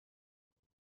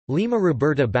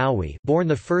Leymah Gbowee, born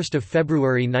the 1st of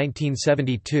February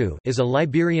 1972, is a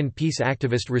Liberian peace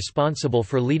activist responsible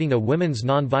for leading a women's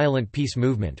nonviolent peace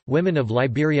movement, Women of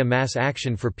Liberia Mass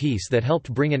Action for Peace, that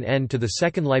helped bring an end to the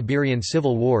Second Liberian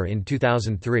Civil War in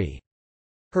 2003.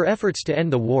 Her efforts to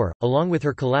end the war, along with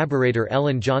her collaborator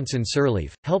Ellen Johnson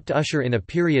Sirleaf, helped usher in a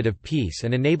period of peace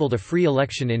and enabled a free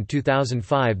election in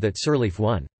 2005 that Sirleaf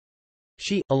won.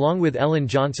 She, along with Ellen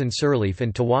Johnson Sirleaf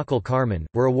and Tawakkol Karman,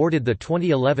 were awarded the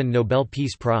 2011 Nobel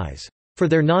Peace Prize for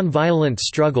their nonviolent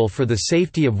struggle for the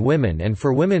safety of women and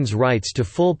for women's rights to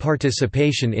full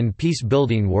participation in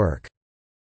peace-building work.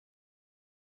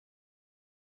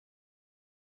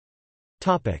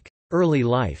 Early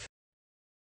life.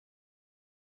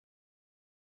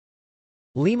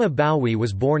 Leymah Gbowee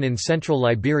was born in central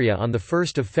Liberia on 1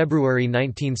 February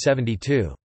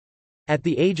 1972. At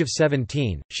the age of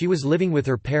 17, she was living with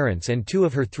her parents and two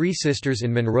of her three sisters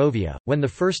in Monrovia, when the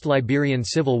First Liberian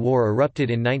Civil War erupted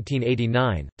in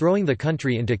 1989, throwing the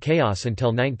country into chaos until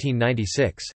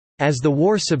 1996. As the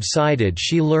war subsided,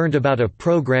 she learned about a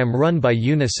program run by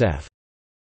UNICEF,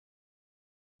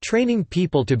 training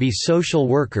people to be social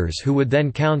workers who would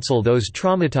then counsel those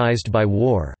traumatized by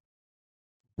war,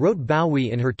 wrote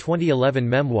Gbowee in her 2011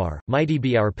 memoir, Mighty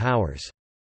Be Our Powers.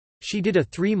 She did a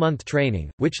 3-month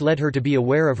training, which led her to be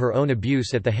aware of her own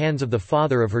abuse at the hands of the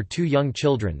father of her two young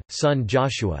children, son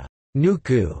Joshua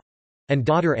Nuku and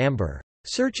daughter Amber.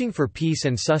 Searching for peace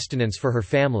and sustenance for her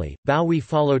family, Gbowee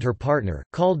followed her partner,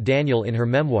 called Daniel in her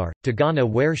memoir, to Ghana,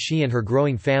 where she and her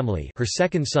growing family, her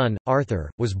second son, Arthur,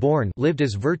 was born, lived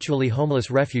as virtually homeless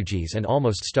refugees and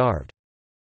almost starved.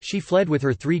 She fled with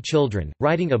her 3 children,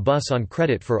 riding a bus on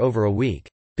credit for over a week,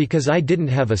 "because I didn't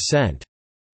have a cent,"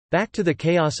 back to the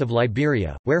chaos of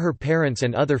Liberia, where her parents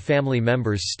and other family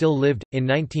members still lived. In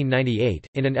 1998,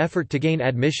 in an effort to gain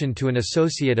admission to an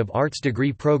Associate of Arts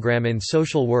degree program in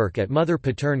social work at Mother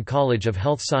Patern College of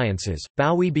Health Sciences,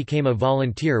 Gbowee became a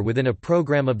volunteer within a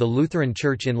program of the Lutheran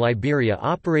Church in Liberia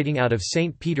operating out of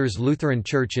St. Peter's Lutheran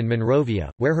Church in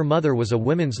Monrovia, where her mother was a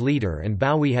women's leader and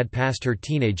Gbowee had passed her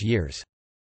teenage years.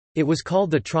 It was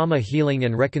called the Trauma Healing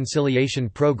and Reconciliation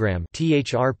Program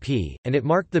 (THRP), and it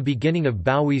marked the beginning of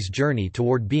Gbowee's journey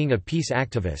toward being a peace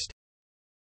activist.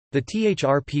 The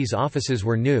THRP's offices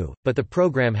were new, but the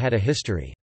program had a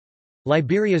history.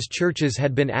 Liberia's churches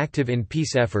had been active in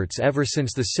peace efforts ever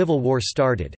since the Civil War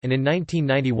started, and in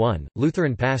 1991,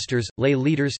 Lutheran pastors, lay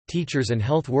leaders, teachers and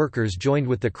health workers joined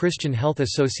with the Christian Health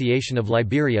Association of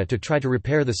Liberia to try to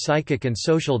repair the psychic and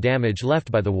social damage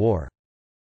left by the war.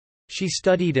 She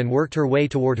studied and worked her way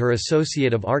toward her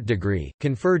Associate of Art degree,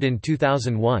 conferred in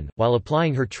 2001, while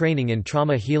applying her training in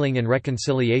trauma healing and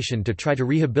reconciliation to try to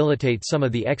rehabilitate some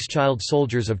of the ex-child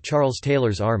soldiers of Charles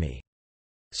Taylor's army.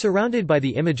 Surrounded by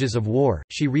the images of war,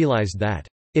 she realized that,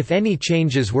 "if any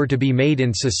changes were to be made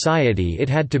in society, it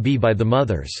had to be by the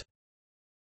mothers."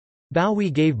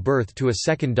 Gbowee gave birth to a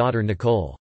second daughter,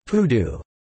 Nicole Pudu,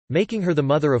 making her the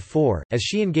mother of 4, as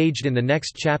she engaged in the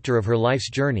next chapter of her life's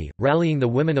journey, rallying the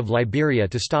women of Liberia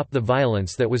to stop the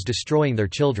violence that was destroying their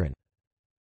children.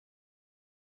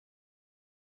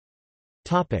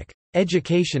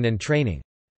 Education and training.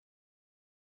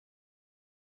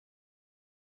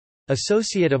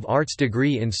 Associate of Arts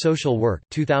degree in Social Work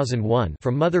 2001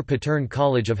 from Mother Patern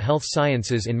College of Health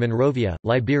Sciences in Monrovia,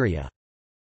 Liberia.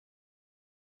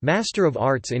 Master of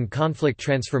Arts in Conflict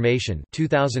Transformation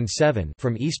 2007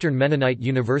 from Eastern Mennonite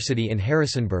University in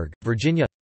Harrisonburg, Virginia.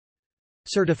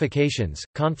 Certifications,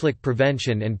 Conflict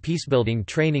Prevention and Peacebuilding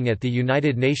Training at the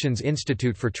United Nations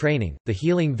Institute for Training, the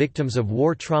Healing Victims of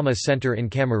War Trauma Center in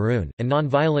Cameroon, and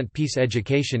Nonviolent Peace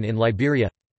Education in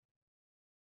Liberia.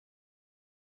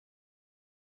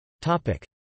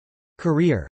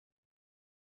 Career.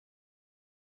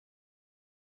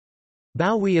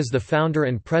 Gbowee is the founder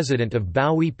and president of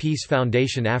Gbowee Peace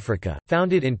Foundation Africa,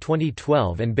 founded in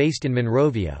 2012 and based in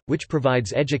Monrovia, which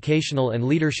provides educational and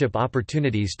leadership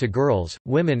opportunities to girls,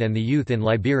 women and the youth in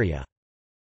Liberia.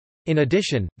 In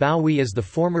addition, Gbowee is the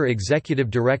former executive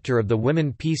director of the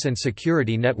Women Peace and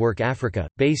Security Network Africa,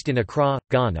 based in Accra,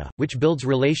 Ghana, which builds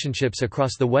relationships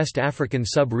across the West African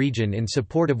sub-region in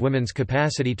support of women's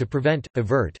capacity to prevent,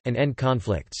 avert, and end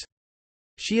conflicts.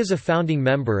 She is a founding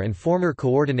member and former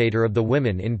coordinator of the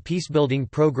Women in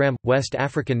Peacebuilding Program, West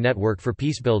African Network for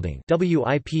Peacebuilding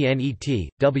WIPNET,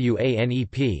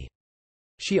 WANEP.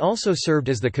 She also served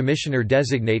as the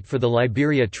Commissioner-designate for the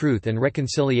Liberia Truth and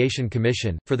Reconciliation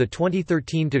Commission. For the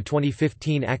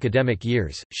 2013–2015 academic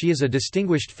years, she is a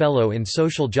Distinguished Fellow in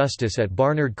Social Justice at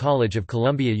Barnard College of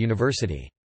Columbia University.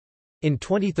 In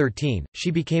 2013, she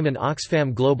became an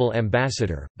Oxfam Global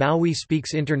Ambassador. Gbowee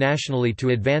speaks internationally to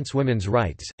advance women's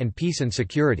rights, and peace and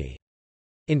security.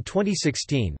 In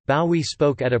 2016, Gbowee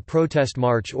spoke at a protest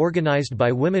march organized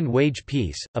by Women Wage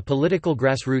Peace, a political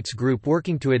grassroots group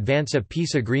working to advance a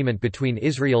peace agreement between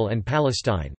Israel and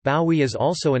Palestine. Gbowee is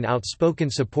also an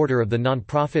outspoken supporter of the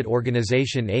nonprofit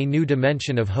organization A New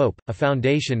Dimension of Hope, a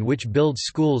foundation which builds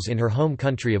schools in her home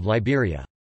country of Liberia.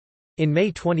 In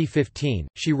May 2015,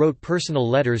 she wrote personal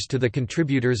letters to the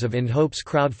contributors of In Hope's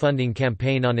crowdfunding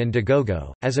campaign on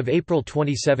Indiegogo. As of April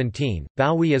 2017,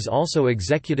 Gbowee is also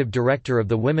executive director of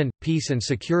the Women, Peace and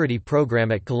Security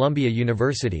program at Columbia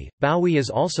University. Gbowee is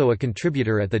also a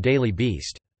contributor at the Daily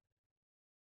Beast.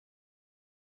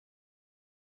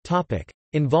 Topic: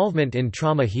 Involvement in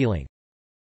trauma healing.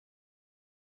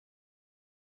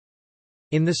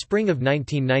 In the spring of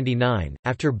 1999,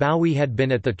 after Gbowee had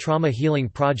been at the Trauma Healing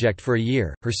Project for a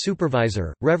year, her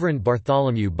supervisor, Reverend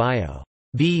Bartholomew Bayo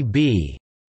B.B.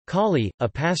 Colley, a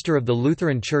pastor of the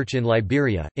Lutheran Church in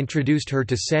Liberia, introduced her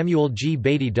to Samuel G.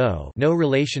 Beatty Doe, no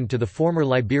relation to the former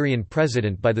Liberian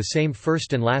president by the same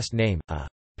first and last name, a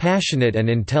passionate and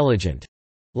intelligent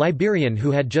Liberian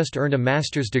who had just earned a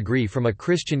master's degree from a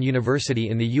Christian university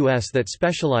in the U.S. that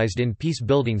specialized in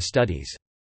peace-building studies.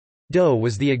 Doe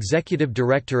was the executive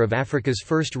director of Africa's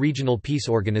first regional peace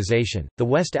organization, the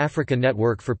West Africa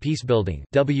Network for Peacebuilding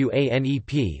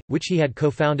 (WANEP), which he had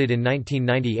co-founded in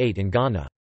 1998 in Ghana.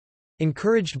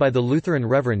 Encouraged by the Lutheran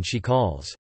reverend she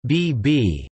calls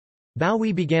B.B.,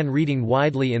 Gbowee began reading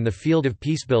widely in the field of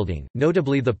peacebuilding,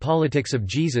 notably The Politics of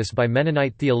Jesus by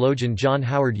Mennonite theologian John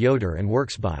Howard Yoder and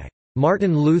works by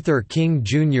Martin Luther King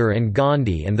Jr. and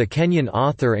Gandhi and the Kenyan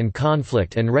author and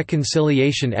conflict and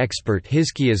reconciliation expert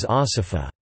Hizkias Assefa.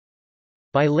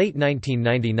 By late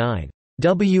 1999,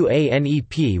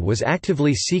 WANEP was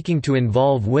actively seeking to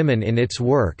involve women in its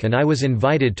work and I was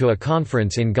invited to a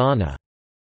conference in Ghana,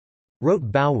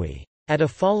 wrote Gbowee. At a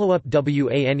follow-up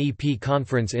WANEP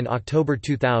conference in October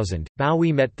 2000,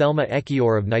 Gbowee met Thelma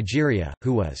Ekiyor of Nigeria,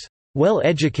 who was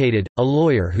well-educated, a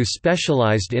lawyer who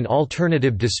specialized in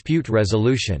alternative dispute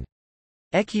resolution.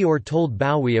 Ekiyor told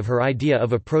Gbowee of her idea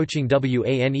of approaching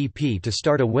WANEP to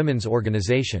start a women's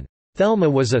organization. Thelma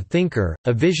was a thinker,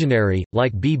 a visionary,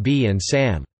 like BB and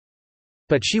Sam.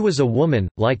 But she was a woman,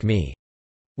 like me.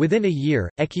 Within a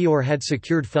year, Ekiyor had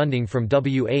secured funding from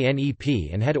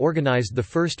WANEP and had organized the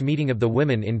first meeting of the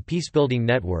Women in Peacebuilding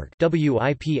Network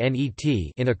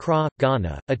in Accra,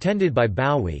 Ghana, attended by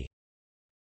Gbowee.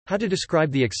 How to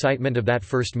describe the excitement of that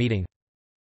first meeting?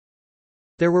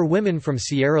 There were women from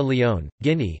Sierra Leone,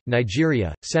 Guinea,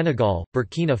 Nigeria, Senegal,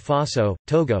 Burkina Faso,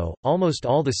 Togo, almost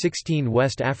all the 16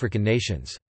 West African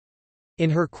nations.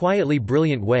 In her quietly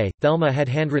brilliant way, Thelma had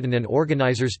handwritten an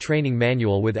organizer's training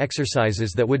manual with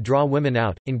exercises that would draw women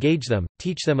out, engage them,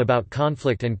 teach them about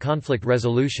conflict and conflict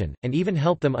resolution, and even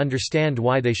help them understand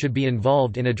why they should be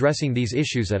involved in addressing these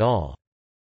issues at all.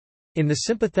 In the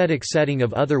sympathetic setting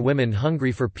of other women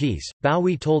hungry for peace,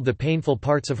 Gbowee told the painful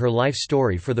parts of her life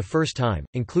story for the first time,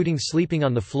 including sleeping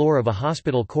on the floor of a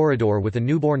hospital corridor with a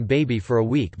newborn baby for a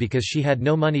week because she had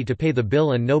no money to pay the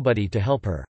bill and nobody to help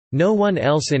her. No one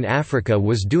else in Africa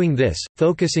was doing this,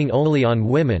 focusing only on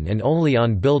women and only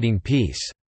on building peace.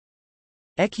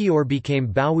 Ekiyor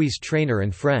became Gbowee's trainer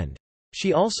and friend.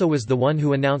 She also was the one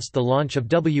who announced the launch of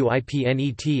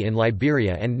WIPNET in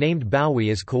Liberia and named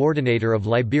Gbowee as coordinator of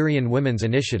Liberian Women's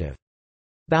Initiative.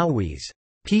 Gbowee's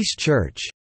Peace Church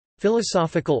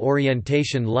philosophical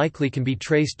orientation likely can be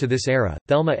traced to this era.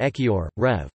 Thelma Ekiyor,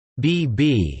 Rev.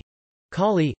 B.B.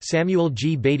 Colley, Samuel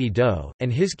G. Beatty Doe,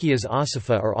 and Hizkias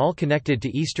Assefa are all connected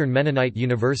to Eastern Mennonite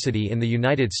University in the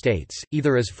United States,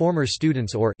 either as former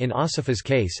students or, in Assefa's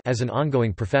case, as an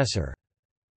ongoing professor.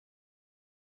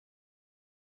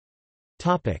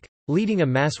 Leading a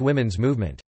mass women's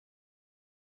movement.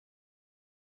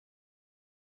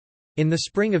 In the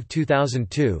spring of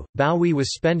 2002, Gbowee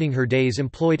was spending her days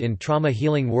employed in trauma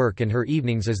healing work and her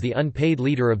evenings as the unpaid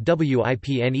leader of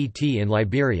WIPNET in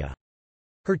Liberia.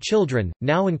 Her children,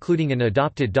 now including an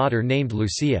adopted daughter named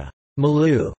Lucia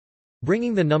Malu,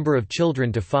 bringing the number of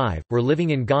children to 5, were living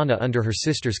in Ghana under her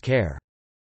sister's care.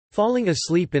 Falling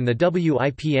asleep in the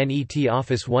WIPNET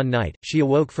office one night, she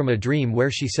awoke from a dream where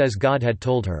she says God had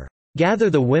told her, "Gather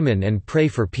the women and pray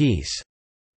for peace."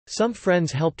 Some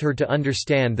friends helped her to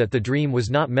understand that the dream was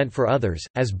not meant for others,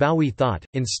 as Gbowee thought.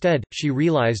 Instead, she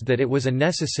realized that it was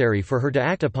necessary for her to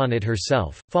act upon it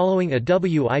herself. Following a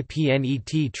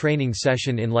WIPNET training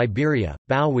session in Liberia,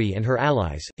 Gbowee and her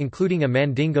allies, including a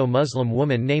Mandingo Muslim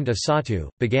woman named Asatu,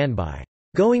 began by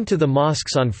Going to the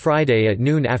mosques on Friday at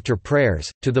noon after prayers,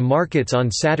 to the markets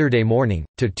on Saturday morning,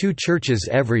 to 2 churches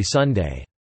every Sunday."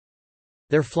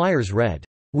 Their flyers read,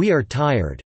 "We are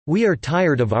tired. We are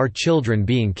tired of our children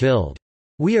being killed.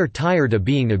 We are tired of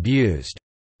being abused.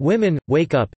 Women,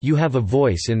 wake up, you have a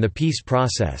voice in the peace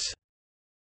process."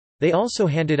 They also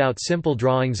handed out simple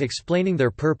drawings explaining their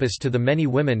purpose to the many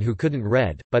women who couldn't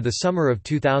read. By the summer of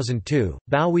 2002,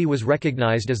 Gbowee was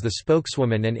recognized as the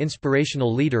spokeswoman and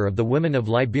inspirational leader of the Women of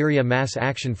Liberia Mass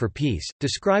Action for Peace,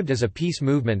 described as a peace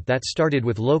movement that started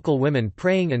with local women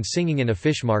praying and singing in a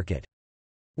fish market.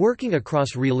 Working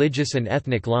across religious and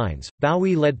ethnic lines,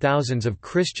 Gbowee led thousands of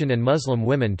Christian and Muslim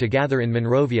women to gather in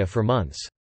Monrovia for months.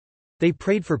 They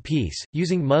prayed for peace,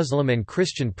 using Muslim and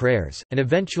Christian prayers, and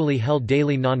eventually held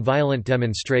daily nonviolent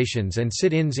demonstrations and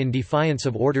sit-ins in defiance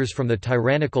of orders from the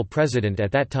tyrannical president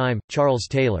at that time, Charles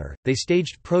Taylor. They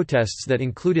staged protests that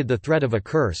included the threat of a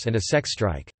curse and a sex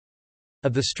strike.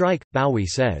 Of the strike, Gbowee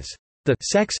says, "The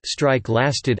sex strike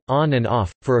lasted, on and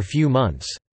off, for a few months.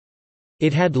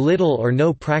 It had little or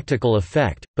no practical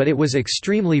effect, but it was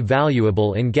extremely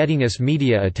valuable in getting us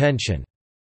media attention."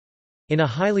 In a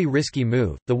highly risky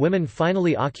move, the women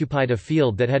finally occupied a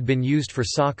field that had been used for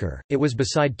soccer. It was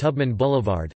beside Tubman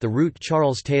Boulevard, the route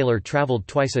Charles Taylor traveled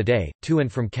twice a day, to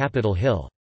and from Capitol Hill.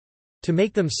 To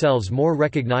make themselves more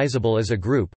recognizable as a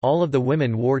group, all of the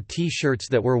women wore T-shirts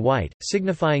that were white,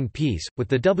 signifying peace, with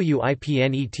the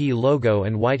WIPNET logo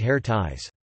and white hair ties.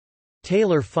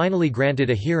 Taylor finally granted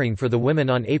a hearing for the women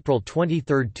on April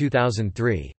 23,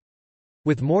 2003.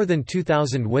 With more than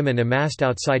 2,000 women amassed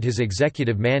outside his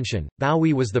executive mansion,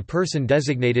 Gbowee was the person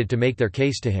designated to make their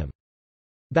case to him.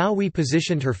 Gbowee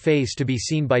positioned her face to be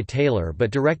seen by Taylor but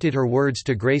directed her words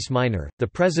to Grace Minor, the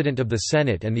President of the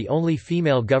Senate and the only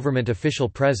female government official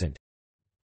present.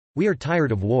 "We are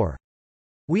tired of war.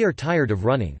 We are tired of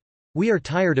running. We are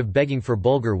tired of begging for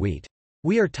bulgur wheat.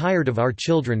 We are tired of our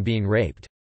children being raped.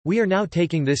 We are now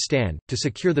taking this stand, to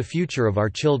secure the future of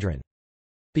our children.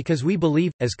 Because we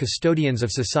believe, as custodians of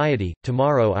society,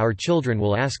 tomorrow our children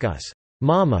will ask us,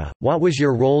 'Mama, what was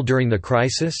your role during the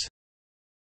crisis?'"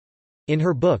 In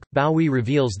her book, Gbowee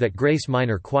reveals that Grace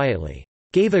Minor quietly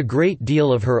gave a great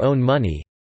deal of her own money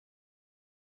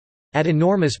at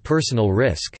enormous personal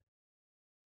risk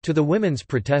to the women's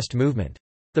protest movement.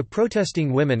 The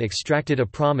protesting women extracted a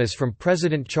promise from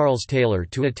President Charles Taylor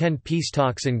to attend peace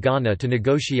talks in Ghana to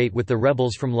negotiate with the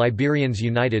rebels from Liberians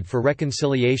United for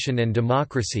Reconciliation and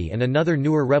Democracy and another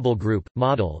newer rebel group,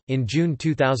 Model. In June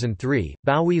 2003,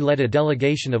 Gbowee led a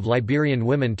delegation of Liberian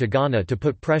women to Ghana to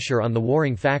put pressure on the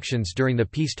warring factions during the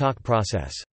peace talk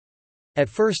process. At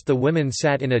first the women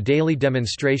sat in a daily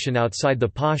demonstration outside the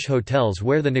posh hotels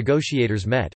where the negotiators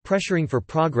met, pressuring for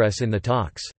progress in the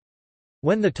talks.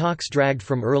 When the talks dragged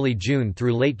from early June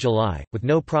through late July, with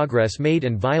no progress made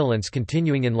and violence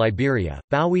continuing in Liberia,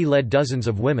 Gbowee led dozens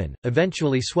of women,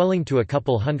 eventually swelling to a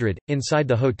couple hundred, inside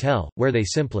the hotel, where they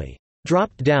simply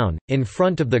dropped down, in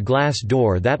front of the glass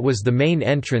door that was the main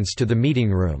entrance to the meeting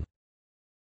room.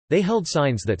 They held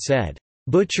signs that said,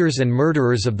 "Butchers and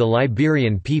murderers of the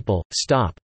Liberian people,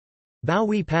 stop."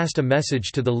 Gbowee passed a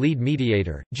message to the lead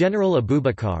mediator, General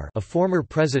Abubakar, a former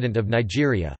president of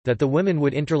Nigeria, that the women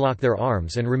would interlock their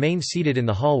arms and remain seated in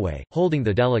the hallway, holding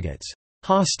the delegates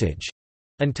hostage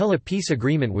until a peace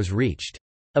agreement was reached.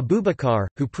 Abubakar,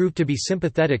 who proved to be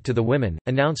sympathetic to the women,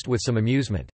 announced with some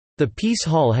amusement, "The peace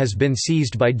hall has been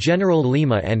seized by General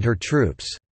Leymah and her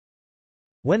troops."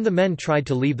 When the men tried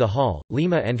to leave the hall,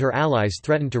 Leymah and her allies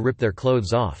threatened to rip their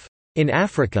clothes off. "In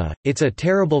Africa, it's a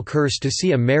terrible curse to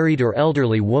see a married or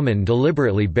elderly woman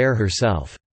deliberately bare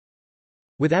herself."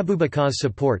 With Abubakar's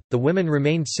support, the women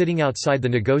remained sitting outside the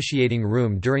negotiating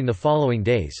room during the following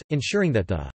days, ensuring that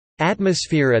the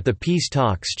atmosphere at the peace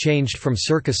talks changed from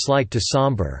circus-like to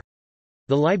somber.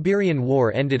 The Liberian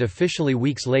War ended officially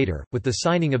weeks later, with the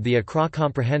signing of the Accra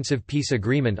Comprehensive Peace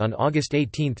Agreement on August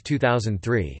 18,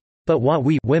 2003. But what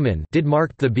we women did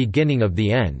marked the beginning of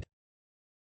the end.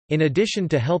 In addition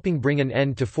to helping bring an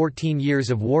end to 14 years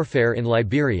of warfare in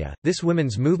Liberia, this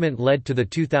women's movement led to the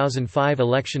 2005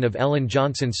 election of Ellen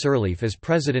Johnson Sirleaf as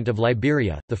President of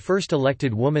Liberia, the first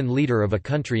elected woman leader of a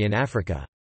country in Africa.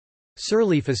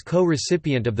 Sirleaf is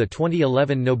co-recipient of the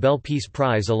 2011 Nobel Peace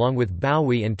Prize along with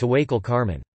Gbowee and Tawakkol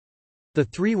Carmen. The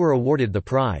three were awarded the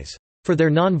prize for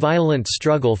their nonviolent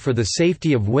struggle for the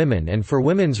safety of women and for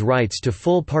women's rights to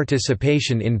full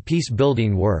participation in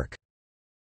peace-building work.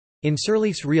 In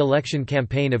Sirleaf's re-election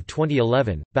campaign of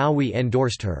 2011, Gbowee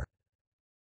endorsed her.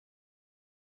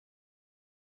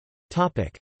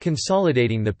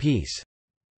 Consolidating the peace.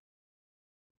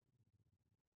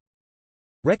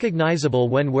 Recognizable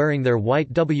when wearing their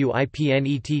white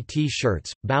WIPNET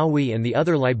T-shirts, Gbowee and the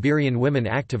other Liberian women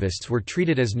activists were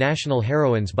treated as national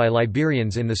heroines by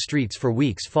Liberians in the streets for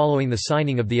weeks following the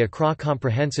signing of the Accra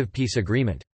Comprehensive Peace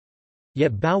Agreement.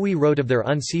 Yet Gbowee wrote of their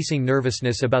unceasing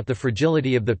nervousness about the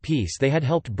fragility of the peace they had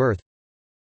helped birth.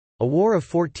 A war of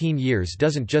 14 years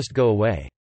doesn't just go away.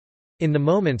 In the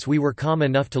moments we were calm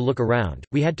enough to look around,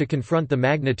 we had to confront the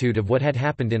magnitude of what had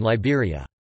happened in Liberia.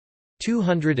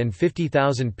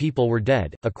 250,000 people were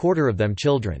dead, a quarter of them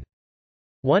children.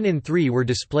 1 in 3 were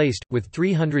displaced, with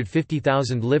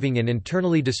 350,000 living in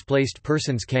internally displaced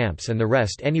persons camps and the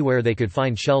rest anywhere they could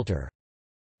find shelter.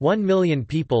 1 million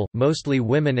people, mostly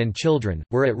women and children,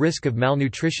 were at risk of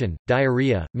malnutrition,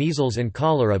 diarrhea, measles and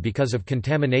cholera because of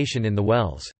contamination in the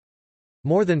wells.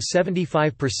 More than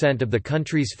 75% of the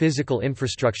country's physical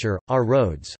infrastructure, our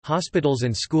roads, hospitals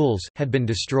and schools, had been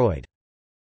destroyed.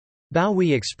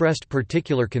 Gbowee expressed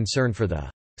particular concern for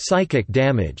the psychic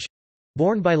damage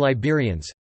borne by Liberians.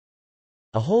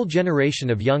 A whole generation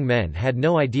of young men had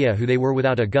no idea who they were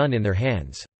without a gun in their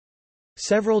hands.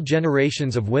 Several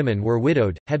generations of women were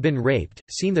widowed, had been raped,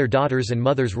 seen their daughters and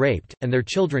mothers raped, and their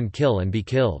children kill and be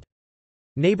killed.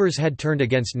 Neighbors had turned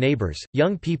against neighbors,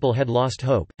 young people had lost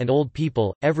hope, and old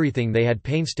people, everything they had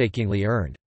painstakingly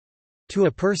earned. To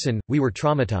a person, we were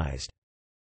traumatized.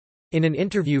 In an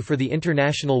interview for the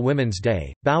International Women's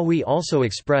Day, Gbowee also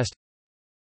expressed,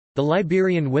 "The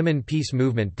Liberian women peace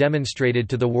movement demonstrated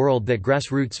to the world that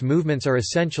grassroots movements are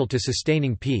essential to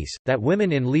sustaining peace, that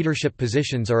women in leadership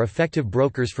positions are effective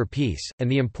brokers for peace,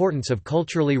 and the importance of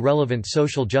culturally relevant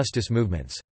social justice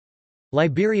movements.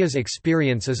 Liberia's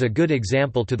experience is a good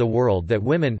example to the world that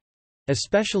women,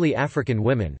 especially African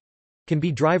women, can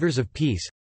be drivers of peace."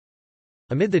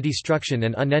 Amid the destruction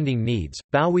and unending needs,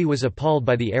 Gbowee was appalled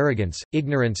by the arrogance,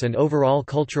 ignorance and overall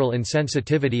cultural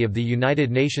insensitivity of the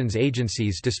United Nations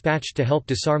agencies dispatched to help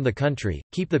disarm the country,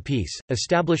 keep the peace,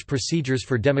 establish procedures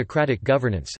for democratic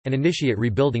governance, and initiate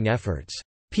rebuilding efforts.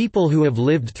 "People who have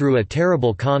lived through a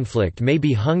terrible conflict may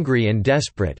be hungry and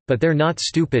desperate, but they're not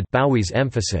stupid." Gbowee's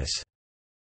emphasis.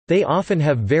 "They often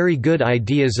have very good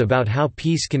ideas about how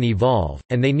peace can evolve,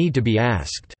 and they need to be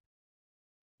asked."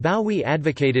 Gbowee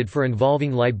advocated for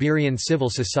involving Liberian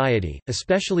civil society,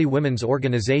 especially women's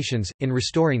organizations, in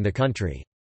restoring the country.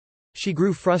 She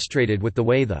grew frustrated with the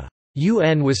way the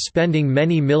UN was spending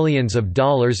many millions of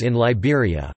dollars in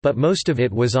Liberia, but most of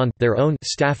it was on their own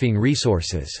staffing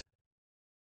resources.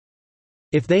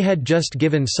 If they had just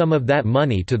given some of that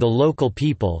money to the local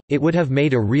people, it would have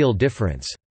made a real difference.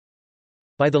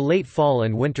 By the late fall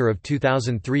and winter of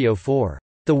 2003–04,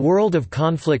 the world of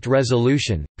conflict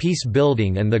resolution, peace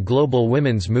building and the global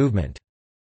women's movement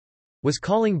was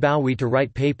calling Gbowee to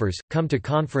write papers, come to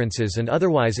conferences and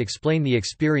otherwise explain the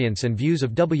experience and views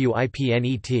of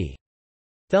WIPNET.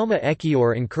 Thelma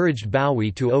Ekiyor encouraged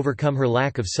Gbowee to overcome her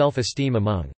lack of self-esteem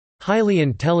among highly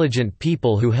intelligent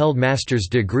people who held master's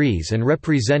degrees and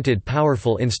represented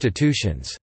powerful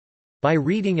institutions, by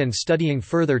reading and studying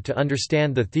further to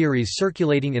understand the theories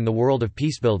circulating in the world of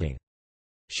peacebuilding.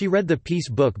 She read the Peace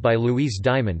Book by Louise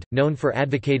Diamond, known for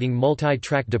advocating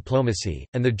multi-track diplomacy,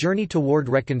 and The Journey Toward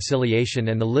Reconciliation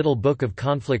and The Little Book of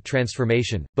Conflict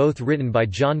Transformation, both written by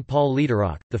John Paul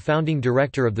Lederach, the founding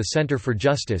director of the Center for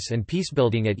Justice and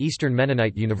Peacebuilding at Eastern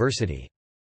Mennonite University.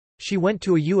 She went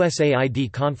to a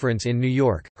USAID conference in New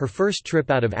York, her first trip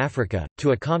out of Africa,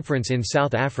 to a conference in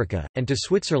South Africa, and to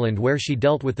Switzerland where she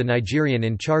dealt with the Nigerian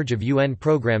in charge of UN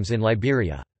programs in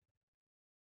Liberia.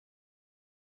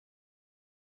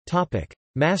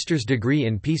 Master's degree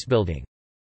in peacebuilding.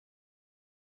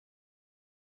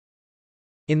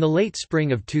 In the late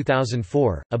spring of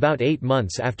 2004, about 8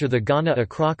 months after the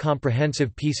Ghana-Accra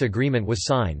Comprehensive Peace Agreement was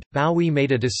signed, Gbowee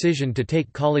made a decision to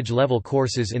take college-level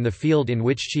courses in the field in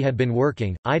which she had been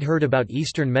working. I'd heard about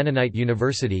Eastern Mennonite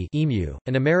University (EMU),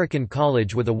 an American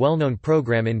college with a well-known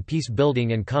program in peace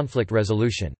building and conflict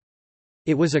resolution.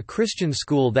 It was a Christian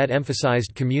school that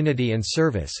emphasized community and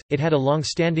service. It had a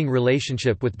long-standing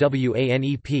relationship with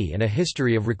WANEP and a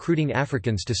history of recruiting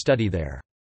Africans to study there.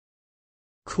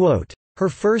 Quote, "Her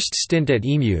first stint at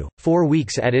EMU, 4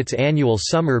 weeks at its annual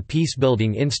Summer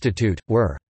Peacebuilding Institute,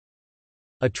 were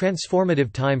a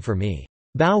transformative time for me.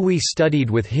 Gbowee studied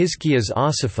with Hizkias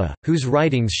Osifa, whose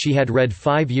writings she had read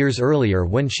 5 years earlier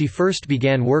when she first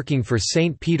began working for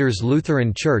St. Peter's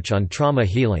Lutheran Church on trauma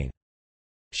healing.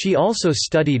 She also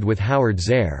studied with Howard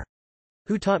Zehr,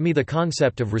 who taught me the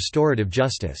concept of restorative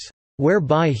justice,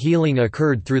 whereby healing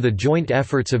occurred through the joint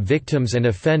efforts of victims and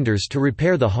offenders to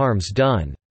repair the harms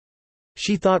done.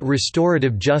 She thought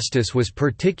restorative justice was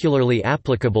particularly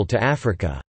applicable to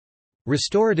Africa.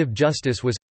 Restorative justice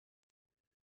was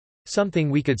Something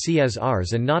we could see as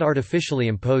ours and not artificially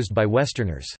imposed by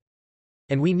Westerners.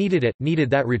 And we needed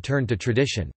that return to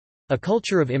tradition. A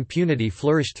culture of impunity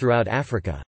flourished throughout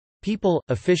Africa. People,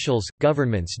 officials,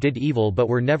 governments did evil but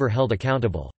were never held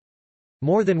accountable.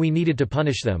 More than we needed to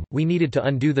punish them, we needed to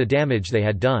undo the damage they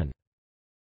had done.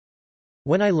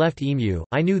 When I left EMU,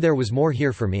 I knew there was more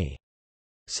here for me.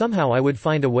 Somehow I would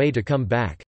find a way to come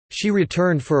back. She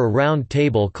returned for a round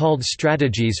table called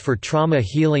Strategies for Trauma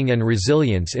Healing and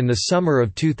Resilience in the summer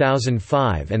of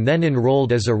 2005 and then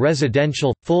enrolled as a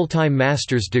residential, full-time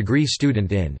master's degree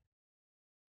student in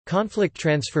Conflict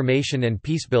Transformation and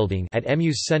Peacebuilding at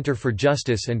EMU's Center for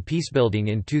Justice and Peacebuilding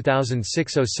in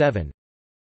 2006–07.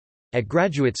 At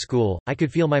graduate school, I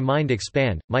could feel my mind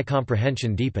expand, my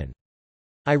comprehension deepen.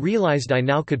 I realized I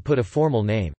now could put a formal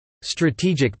name,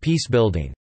 strategic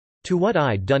peacebuilding, to what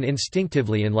I'd done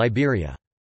instinctively in Liberia.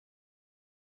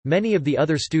 Many of the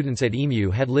other students at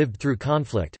EMU had lived through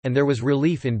conflict, and there was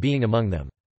relief in being among them.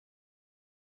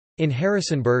 In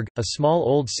Harrisonburg, a small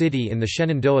old city in the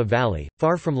Shenandoah Valley,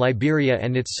 far from Liberia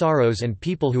and its sorrows and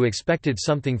people who expected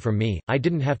something from me, I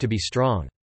didn't have to be strong.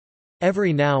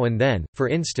 Every now and then, for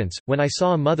instance, when I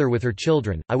saw a mother with her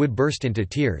children, I would burst into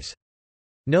tears.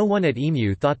 No one at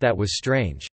EMU thought that was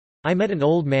strange. I met an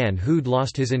old man who'd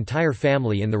lost his entire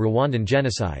family in the Rwandan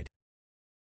genocide.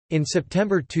 In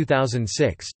September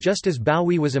 2006, just as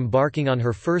Gbowee was embarking on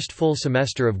her first full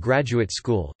semester of graduate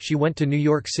school, she went to New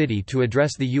York City to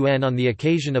address the UN on the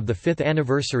occasion of the 5th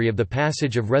anniversary of the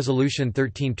passage of Resolution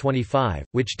 1325,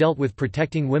 which dealt with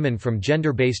protecting women from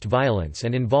gender-based violence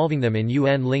and involving them in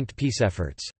UN-linked peace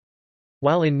efforts.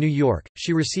 While in New York,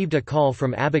 she received a call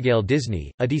from Abigail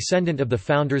Disney, a descendant of the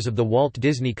founders of the Walt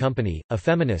Disney Company, a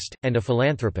feminist, and a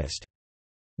philanthropist.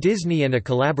 Disney and a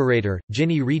collaborator,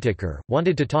 Ginny Reticker,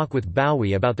 wanted to talk with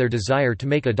Gbowee about their desire to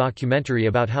make a documentary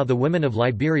about how the women of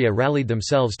Liberia rallied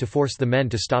themselves to force the men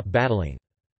to stop battling.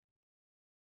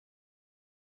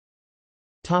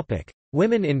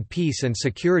 Women in Peace and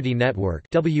Security Network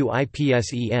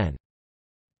WIPSEN.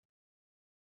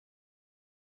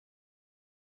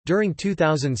 During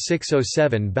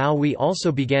 2006–07, Gbowee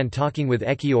also began talking with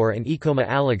Ekiyor and Ikoma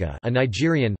Alaga, a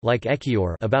Nigerian, like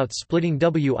Ekiyor, about splitting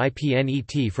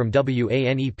WIPNET from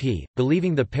WANEP,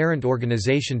 believing the parent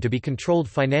organization to be controlled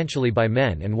financially by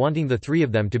men and wanting the three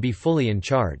of them to be fully in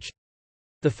charge.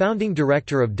 The founding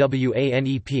director of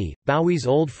WANEP, Gbowee's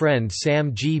old friend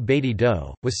Sam G. Beatty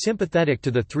Doe, was sympathetic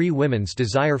to the three women's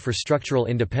desire for structural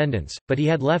independence, but he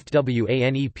had left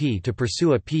WANEP to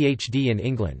pursue a PhD in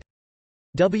England.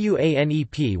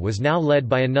 WANEP was now led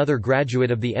by another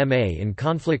graduate of the MA in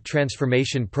Conflict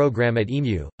Transformation program at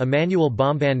EMU, Emmanuel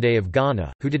Bombande of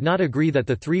Ghana, who did not agree that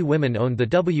the three women owned the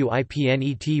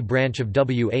WIPNET branch of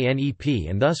WANEP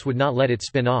and thus would not let it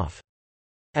spin off.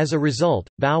 As a result,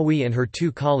 Gbowee and her two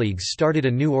colleagues started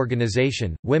a new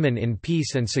organization, Women in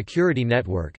Peace and Security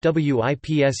Network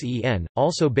WIPSEN,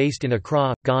 also based in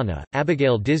Accra, Ghana.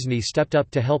 Abigail Disney stepped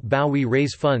up to help Gbowee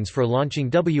raise funds for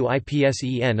launching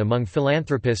WIPSEN among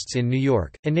philanthropists in New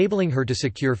York, enabling her to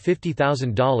secure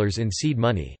 $50,000 in seed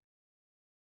money.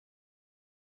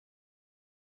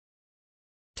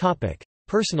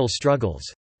 Personal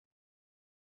struggles.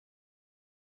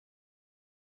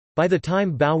 By the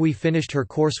time Gbowee finished her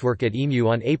coursework at EMU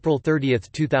on April 30,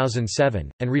 2007,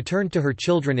 and returned to her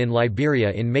children in Liberia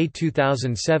in May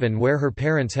 2007 where her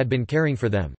parents had been caring for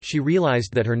them, she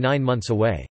realized that her 9 months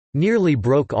away nearly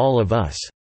broke all of us.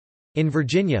 In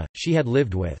Virginia, she had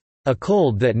lived with a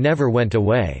cold that never went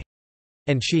away,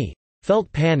 and she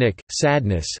felt panic,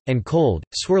 sadness, and cold,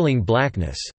 swirling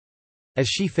blackness as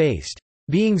she faced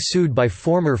being sued by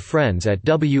former friends at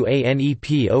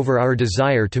WANEP over our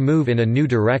desire to move in a new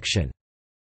direction.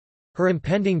 Her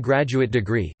impending graduate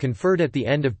degree, conferred at the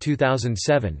end of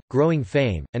 2007, growing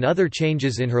fame, and other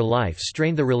changes in her life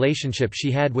strained the relationship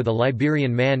she had with a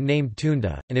Liberian man named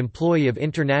Tunda, an employee of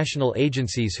international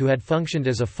agencies who had functioned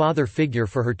as a father figure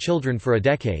for her children for a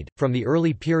decade, from the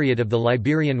early period of the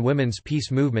Liberian women's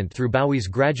peace movement through Gbowee's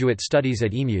graduate studies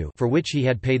at EMU, for which he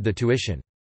had paid the tuition.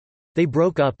 They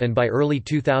broke up and by early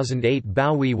 2008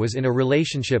 Gbowee was in a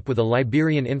relationship with a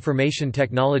Liberian information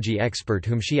technology expert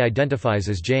whom she identifies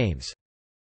as James.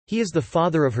 He is the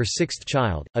father of her sixth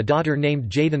child, a daughter named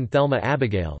Jaden Thelma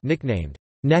Abigail, nicknamed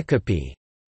Nekapi,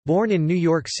 born in New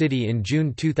York City in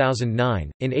June 2009.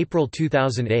 In April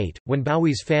 2008, when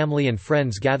Gbowee's family and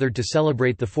friends gathered to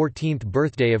celebrate the 14th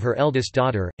birthday of her eldest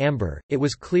daughter, Amber, it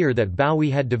was clear that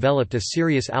Gbowee had developed a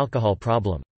serious alcohol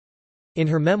problem. In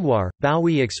her memoir,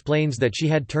 Gbowee explains that she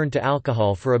had turned to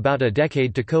alcohol for about a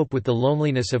decade to cope with the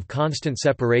loneliness of constant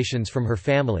separations from her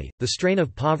family, the strain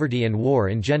of poverty and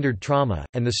war-engendered trauma,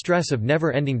 and the stress of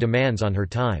never-ending demands on her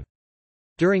time.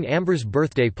 During Amber's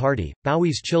birthday party,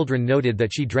 Gbowee's children noted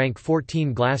that she drank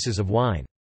 14 glasses of wine.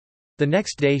 The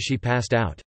next day she passed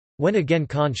out. When again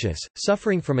conscious,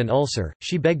 suffering from an ulcer,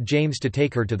 she begged James to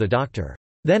take her to the doctor.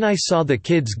 "Then I saw the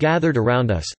kids gathered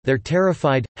around us, their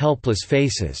terrified, helpless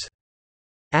faces.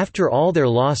 After all their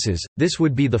losses, this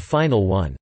would be the final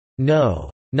one. No.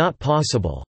 Not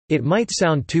possible. It might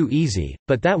sound too easy,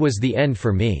 but that was the end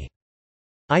for me.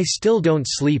 I still don't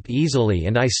sleep easily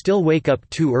and I still wake up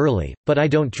too early, but I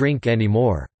don't drink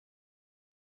anymore."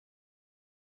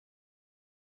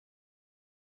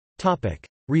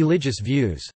 Religious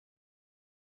views.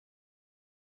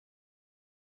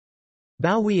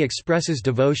 Gbowee expresses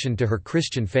devotion to her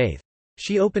Christian faith.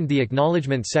 She opened the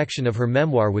acknowledgement section of her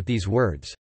memoir with these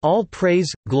words, "All praise,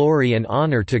 glory and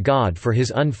honor to God for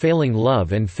his unfailing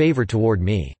love and favor toward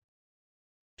me."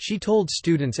 She told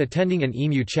students attending an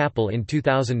Emu chapel in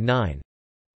 2009,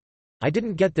 "I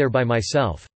didn't get there by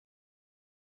myself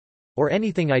or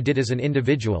anything I did as an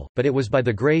individual, but it was by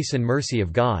the grace and mercy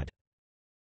of God.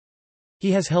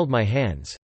 He has held my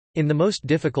hands. In the most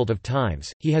difficult of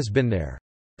times, he has been there."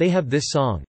 They have this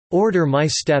song, "Order my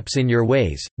steps in your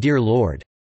ways, dear Lord."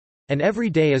 And every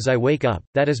day as I wake up,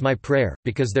 that is my prayer,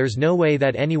 because there's no way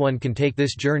that anyone can take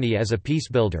this journey as a peace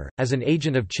builder, as an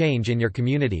agent of change in your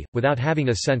community, without having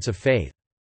a sense of faith.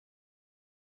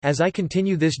 As I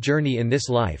continue this journey in this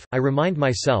life, I remind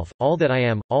myself, all that I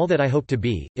am, all that I hope to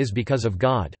be, is because of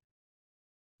God.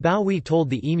 Gbowee told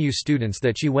the Emu students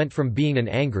that she went from being an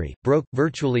angry, broke,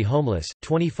 virtually homeless,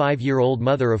 25-year-old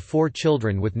mother of 4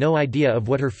 children with no idea of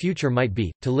what her future might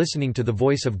be, to listening to the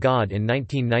voice of God in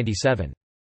 1997.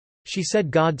 She said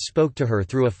God spoke to her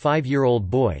through a 5-year-old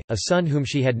boy, a son whom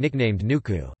she had nicknamed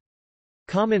Nuku.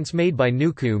 Comments made by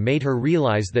Nuku made her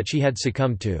realize that she had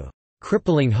succumbed to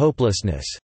crippling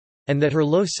hopelessness, and that her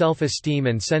low self-esteem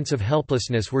and sense of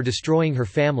helplessness were destroying her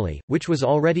family, which was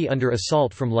already under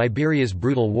assault from Liberia's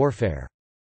brutal warfare.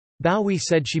 Gbowee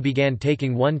said she began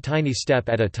taking one tiny step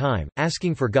at a time,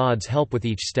 asking for God's help with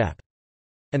each step.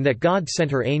 And that God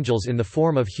sent her angels in the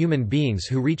form of human beings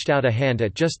who reached out a hand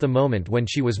at just the moment when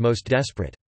she was most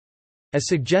desperate. As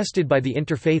suggested by the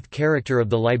interfaith character of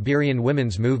the Liberian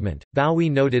women's movement,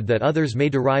 Gbowee noted that others may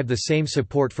derive the same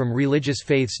support from religious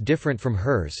faiths different from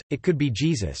hers. It could be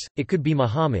Jesus, it could be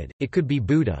Muhammad, it could be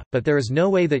Buddha, but there is no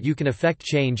way that you can affect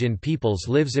change in people's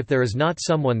lives if there is not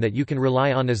someone that you can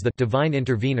rely on as the divine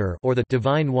intervener or the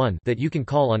divine one that you can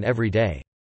call on every day.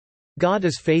 God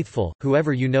is faithful,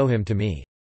 whoever you know him to me.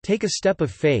 Take a step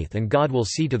of faith and God will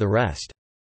see to the rest.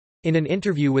 In an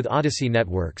interview with Odyssey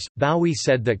Networks, Gbowee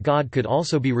said that God could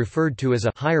also be referred to as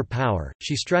a higher power.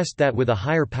 She stressed that with a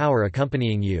higher power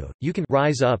accompanying you, you can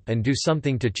rise up and do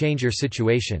something to change your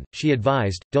situation. She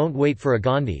advised, don't wait for a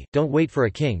Gandhi, don't wait for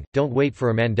a king, don't wait for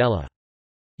a Mandela.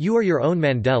 You are your own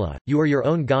Mandela, you are your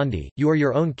own Gandhi, you are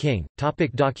your own king.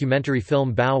 Documentary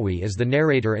film. Gbowee is the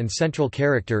narrator and central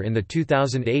character in the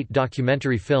 2008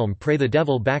 documentary film Pray the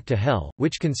Devil Back to Hell,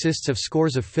 which consists of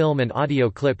scores of film and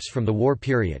audio clips from the war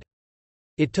period.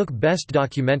 It took Best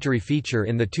Documentary Feature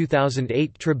in the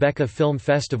 2008 Tribeca Film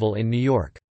Festival in New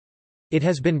York. It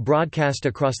has been broadcast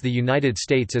across the United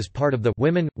States as part of the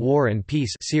Women, War and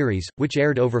Peace series, which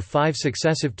aired over 5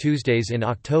 successive Tuesdays in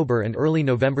October and early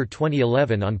November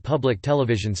 2011 on public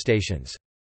television stations.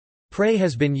 Pray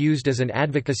has been used as an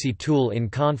advocacy tool in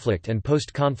conflict and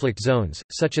post-conflict zones,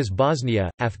 such as Bosnia,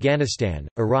 Afghanistan,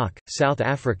 Iraq, South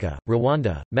Africa,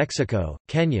 Rwanda, Mexico,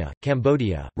 Kenya,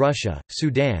 Cambodia, Russia,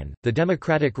 Sudan, the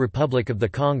Democratic Republic of the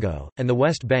Congo, and the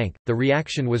West Bank. The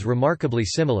reaction was remarkably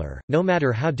similar. No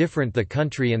matter how different the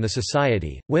country and the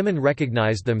society, women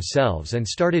recognized themselves and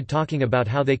started talking about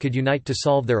how they could unite to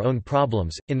solve their own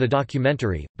problems. In the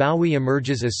documentary, Gbowee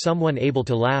emerges as someone able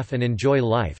to laugh and enjoy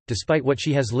life, despite what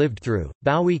she has lived through.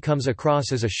 Gbowee comes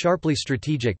across as a sharply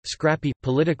strategic, scrappy,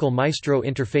 political maestro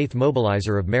interfaith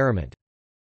mobilizer of merriment.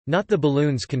 Not the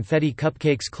balloons, confetti,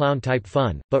 cupcakes, clown-type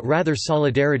fun, but rather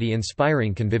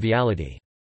solidarity-inspiring conviviality.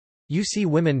 You see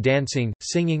women dancing,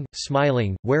 singing,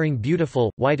 smiling, wearing beautiful,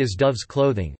 white-as-doves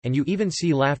clothing, and you even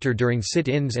see laughter during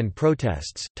sit-ins and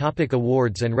protests.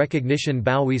 Awards and recognition.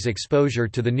 Gbowee's exposure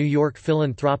to the New York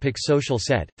philanthropic social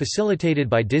set, facilitated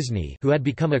by Disney, who had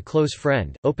become a close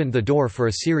friend, opened the door for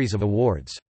a series of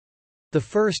awards. The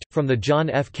first, from the John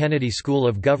F. Kennedy School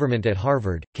of Government at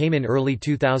Harvard, came in early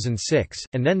 2006,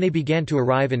 and then they began to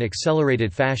arrive in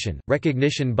accelerated fashion.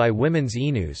 Recognition by Women's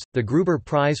E-News, the Gruber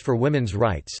Prize for Women's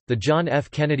Rights, the John F.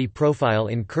 Kennedy Profile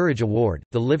in Courage Award,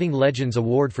 the Living Legends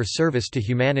Award for Service to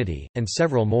Humanity, and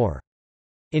several more.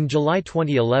 In July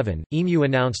 2011, EMU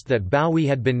announced that Gbowee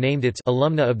had been named its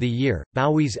Alumna of the Year.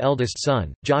 Gbowee's eldest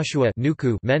son, Joshua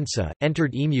Nuku Mensah,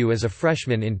 entered EMU as a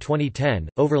freshman in 2010,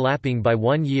 overlapping by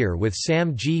 1 year with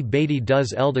Sam G. Beatty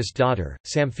Doe's eldest daughter,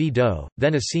 Samfi Doe,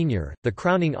 then a senior. The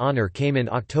crowning honor came in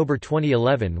October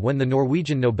 2011 when the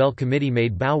Norwegian Nobel Committee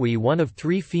made Gbowee one of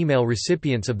 3 female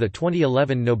recipients of the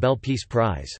 2011 Nobel Peace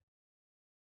Prize.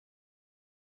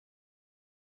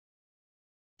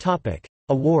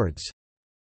 Awards.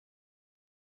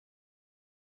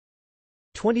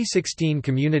 2016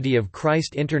 Community of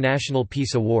Christ International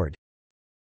Peace Award,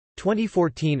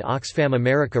 2014 Oxfam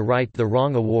America Right the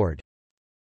Wrong Award,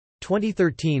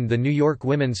 2013 The New York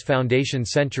Women's Foundation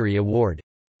Century Award,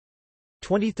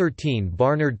 2013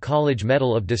 Barnard College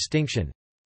Medal of Distinction,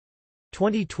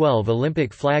 2012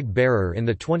 Olympic flag bearer in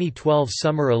the 2012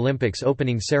 Summer Olympics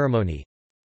opening ceremony,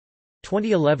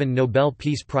 2011 Nobel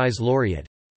Peace Prize laureate,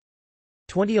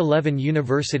 2011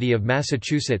 University of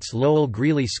Massachusetts Lowell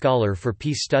Greeley Scholar for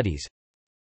Peace Studies,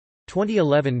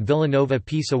 2011 Villanova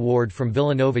Peace Award from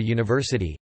Villanova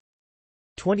University,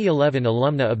 2011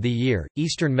 Alumna of the Year,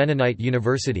 Eastern Mennonite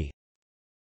University,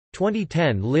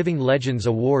 2010 Living Legends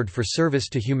Award for Service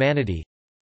to Humanity,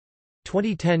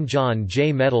 2010 John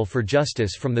Jay Medal for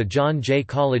Justice from the John Jay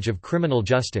College of Criminal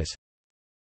Justice,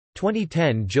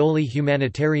 2010 Jolie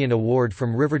Humanitarian Award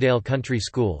from Riverdale Country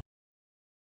School,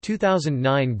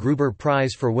 2009 Gruber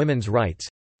Prize for Women's Rights,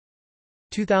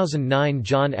 2009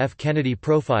 John F. Kennedy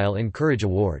Profile in Courage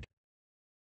Award,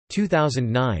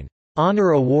 2009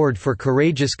 Honor Award for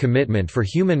Courageous Commitment for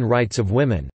Human Rights of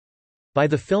Women by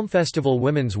the Film Festival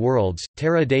Women's Worlds,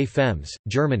 Terra des Femmes,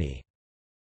 Germany,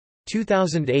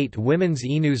 2008 Women's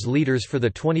E-News Leaders for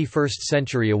the 21st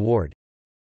Century Award,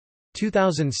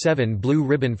 2007 Blue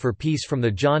Ribbon for Peace from the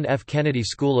John F. Kennedy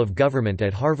School of Government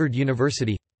at Harvard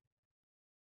University.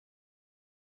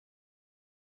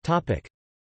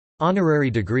 Honorary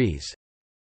degrees.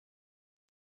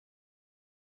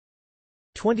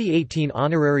 2018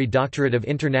 Honorary Doctorate of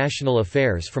International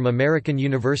Affairs from American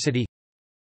University,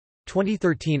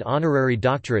 2013 Honorary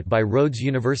Doctorate by Rhodes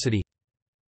University.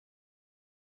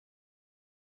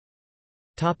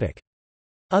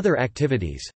 Other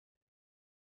activities.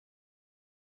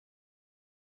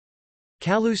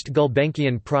 Calouste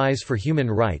Gulbenkian Prize for Human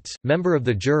Rights, member of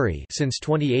the jury since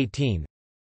 2018.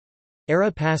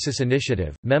 Era Passus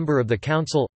Initiative, member of the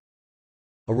Council.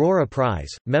 Aurora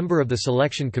Prize, member of the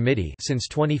Selection Committee since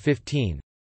 2015.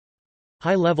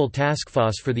 High-Level Task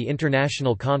Force for the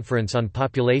International Conference on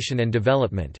Population and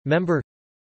Development, member.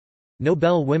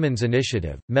 Nobel Women's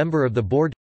Initiative, member of the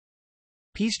board.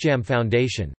 PeaceJam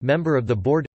Foundation, member of the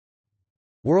board.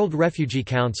 World Refugee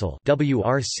Council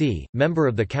 (WRC), member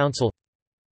of the council.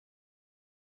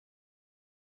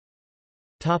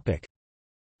 Topic: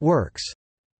 Works.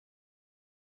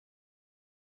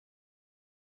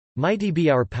 Mighty Be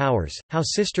Our Powers: How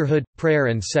Sisterhood, Prayer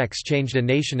and Sex Changed a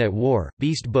Nation at War.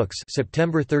 Beast Books,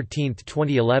 September 13,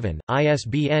 2011.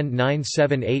 ISBN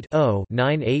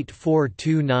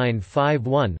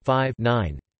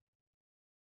 978-0-9842951-5-9.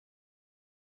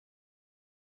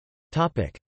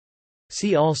 Topic.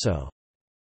 See also: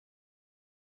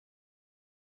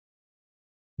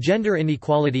 Gender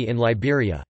inequality in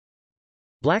Liberia,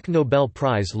 Black Nobel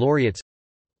Prize laureates,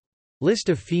 List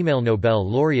of female Nobel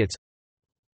laureates,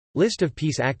 List of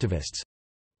peace activists,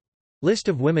 List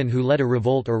of women who led a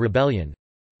revolt or rebellion,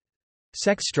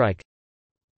 Sex strike,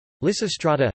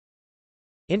 Lysistrata.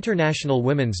 International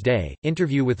Women's Day,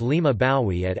 interview with Leymah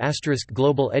Gbowee at *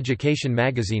 Global Education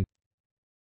magazine.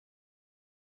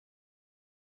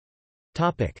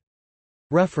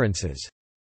 References.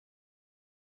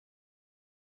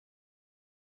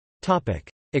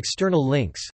 External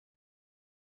links.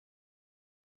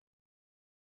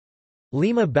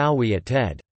 Leymah Gbowee at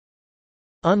TED.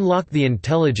 Unlock the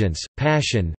Intelligence,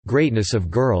 Passion, Greatness of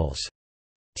Girls.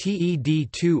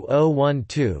 TED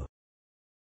 2012.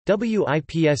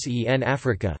 WIPSEN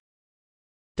Africa.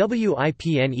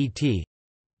 WIPNET.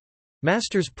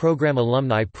 Master's Program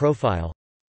Alumni Profile.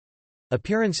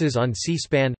 Appearances on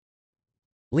C-SPAN.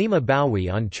 Leymah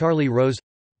Gbowee on Charlie Rose.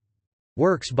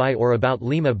 Works by or about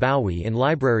Leymah Gbowee in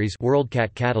libraries.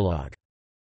 WorldCat catalog.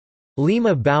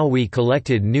 Leymah Gbowee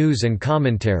collected news and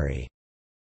commentary.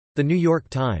 The New York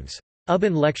Times.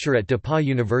 Ubben Lecture at DePauw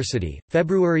University,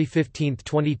 February 15,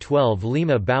 2012.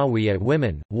 Leymah Gbowee at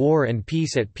Women, War and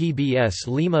Peace at PBS.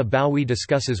 Leymah Gbowee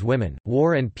discusses women,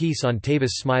 war and peace on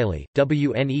Tavis Smiley,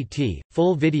 WNET.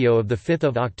 Full video of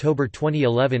 5 October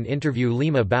 2011 interview.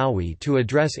 Leymah Gbowee to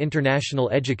address International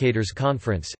Educators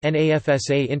Conference,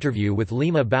 NAFSA interview with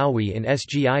Leymah Gbowee in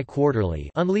SGI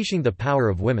Quarterly. Unleashing the Power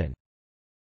of Women.